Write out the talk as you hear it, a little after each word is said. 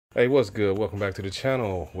Hey, what's good? Welcome back to the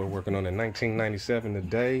channel. We're working on a 1997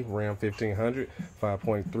 today, Ram 1500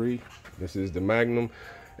 5.3. This is the Magnum,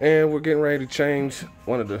 and we're getting ready to change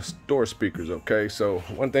one of the door speakers. Okay, so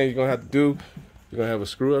one thing you're gonna have to do, you're gonna have a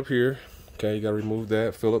screw up here. Okay, you gotta remove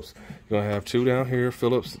that Phillips. You're gonna have two down here,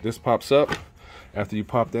 Phillips. This pops up. After you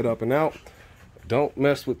pop that up and out, don't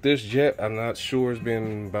mess with this yet. I'm not sure. It's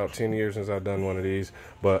been about 10 years since I've done one of these,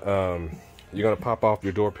 but you're gonna pop off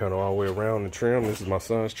your door panel all the way around the trim. This is my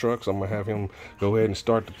son's truck, so I'm gonna have him go ahead and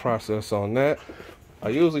start the process on that. I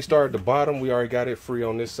usually start at the bottom. We already got it free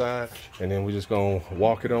on this side, and then we're just gonna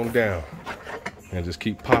walk it on down and just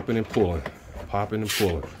keep popping and pulling, popping and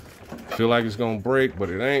pulling. Feel like it's gonna break, but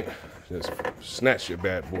it ain't. Just snatch your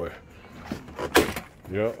bad boy.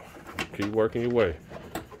 Yep, keep working your way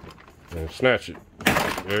and snatch it.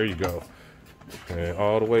 There you go. And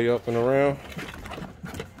all the way up and around.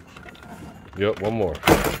 Yep, one more.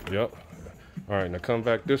 Yep. All right, now come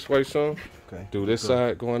back this way, son. Okay. Do this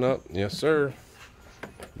side going up. Yes, sir.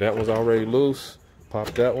 That one's already loose. Pop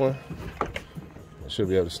that one. You should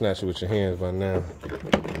be able to snatch it with your hands by now.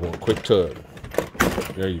 One quick tug.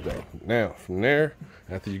 There you go. Now, from there,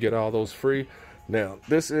 after you get all those free, now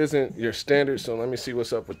this isn't your standard, so let me see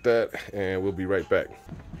what's up with that, and we'll be right back.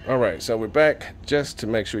 All right, so we're back. Just to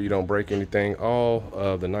make sure you don't break anything, all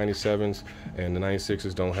of the 97s and the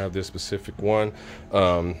 96s don't have this specific one.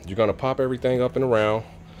 You're gonna pop everything up and around.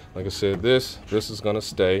 Like I said, this is gonna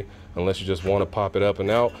stay unless you just want to pop it up and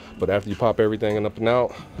out. But after you pop everything up and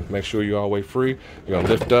out, make sure you're all the way free. You're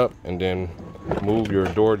gonna lift up and then move your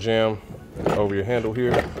door jamb over your handle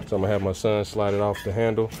here. So I'm gonna have my son slide it off the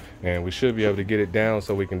handle, and we should be able to get it down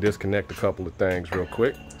so we can disconnect a couple of things real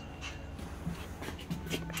quick.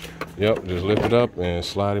 Yep, just lift it up and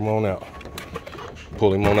slide him on out.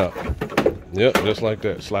 Pull him on out. Yep, just like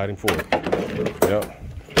that. Slide him forward. Yep.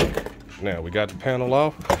 Now we got the panel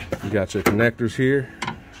off. You got your connectors here.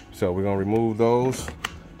 So we're gonna remove those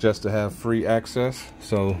just to have free access.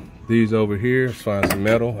 So these over here, let's find some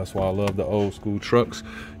metal. That's why I love the old school trucks.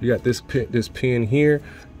 You got this pin here,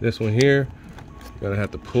 this one here. You're gonna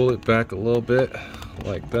have to pull it back a little bit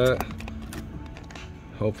like that.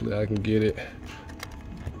 Hopefully I can get it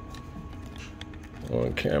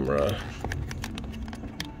on camera.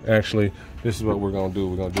 Actually, this is what we're gonna do.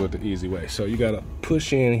 We're gonna do it the easy way. So you gotta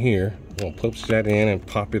push in here. We're gonna push that in and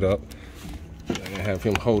pop it up. I'm gonna have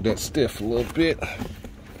him hold that stiff a little bit.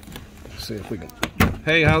 Let's see if we can.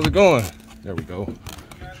 Hey, how's it going? There we go.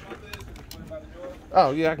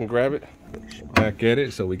 Oh yeah, I can grab it. Back at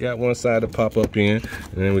it. So we got one side to pop up in,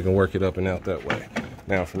 and then we can work it up and out that way.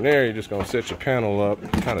 Now from there, you're just gonna set your panel up,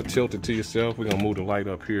 kind of tilt it to yourself. We're gonna move the light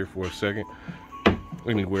up here for a second.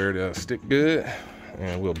 We need where it stick good,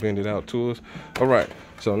 and we'll bend it out to us. All right,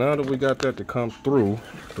 so now that we got that to come through,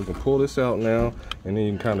 we can pull this out now, and then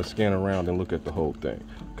you can kind of scan around and look at the whole thing.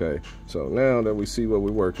 Okay, so now that we see what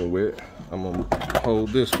we're working with, I'm gonna hold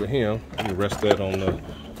this for him. Let me rest that on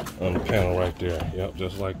the panel right there. Yep,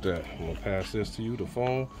 just like that. I'm gonna pass this to you, the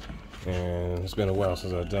phone, and it's been a while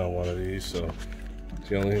since I've done one of these, so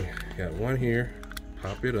you only got one here.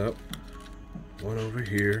 Pop it up. One over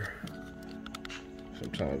here.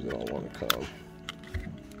 Sometimes they don't want to come.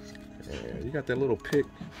 And you got that little pick.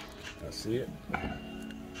 I see it.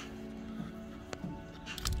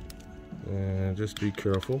 And just be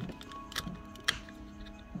careful.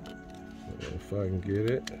 If I can get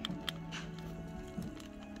it.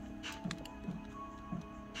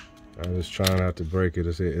 I'm just trying not to break it.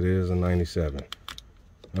 It is a 97.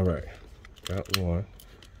 All right, got one.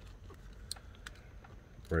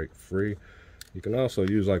 Break free. You can also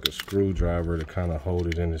use like a screwdriver to kind of hold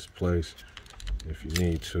it in its place if you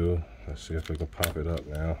need to. Let's see if we can pop it up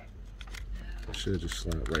now. It should just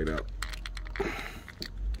slide right out.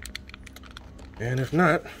 And if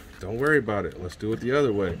not, don't worry about it. Let's do it the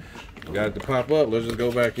other way. You got it to pop up. Let's just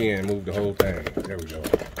go back in and move the whole thing. There we go.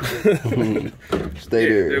 Stay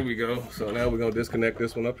there. There we go. So now we're gonna disconnect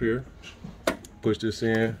this one up here. Push this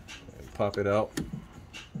in and pop it out.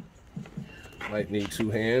 Might need two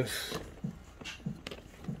hands.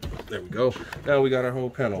 There we go. Now we got our whole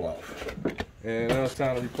panel off. And now it's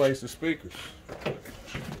time to replace the speakers.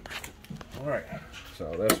 All right,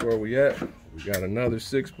 so that's where we at. We got another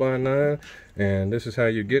 6x9, and this is how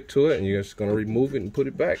you get to it, and you're just gonna remove it and put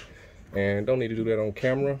it back. And don't need to do that on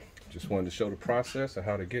camera. Just wanted to show the process of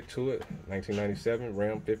how to get to it. 1997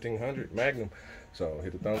 Ram 1500 Magnum. So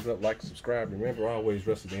hit the thumbs up, like, subscribe. Remember, always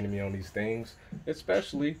wrestle the enemy on these things,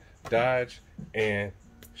 especially Dodge and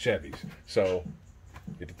Chevys. So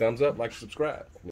hit the thumbs up, like, subscribe.